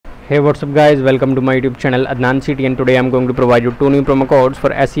Hey, what's up guys, welcome to my YouTube channel Adnan City, and today I'm going to provide you 2 new promo codes for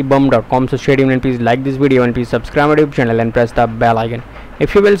Aussiebum.com. So stay tuned and please like this video and please subscribe my YouTube channel and press the bell icon.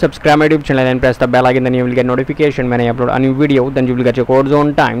 If you will subscribe my YouTube channel and press the bell icon, then you will get notification when I upload a new video, then you will get your codes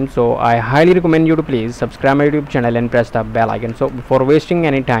on time. So I highly recommend you to please subscribe my YouTube channel and press the bell icon. So before wasting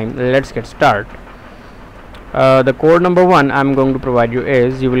any time, let's get started. The code number 1 I'm going to provide you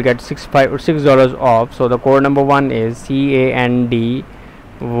is, you will get $6 off. So the code number 1 is CANDYLCK.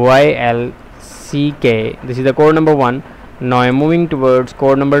 This is the code number 1. Now I'm moving towards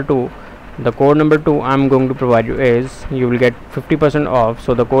code number 2. The code number 2 I'm going to provide you is, you will get 50% off.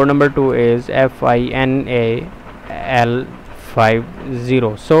 So the code number 2 is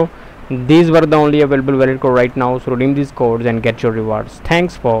FINAL50. So these were the only available valid code right now. So redeem these codes and get your rewards.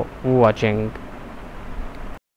 Thanks for watching.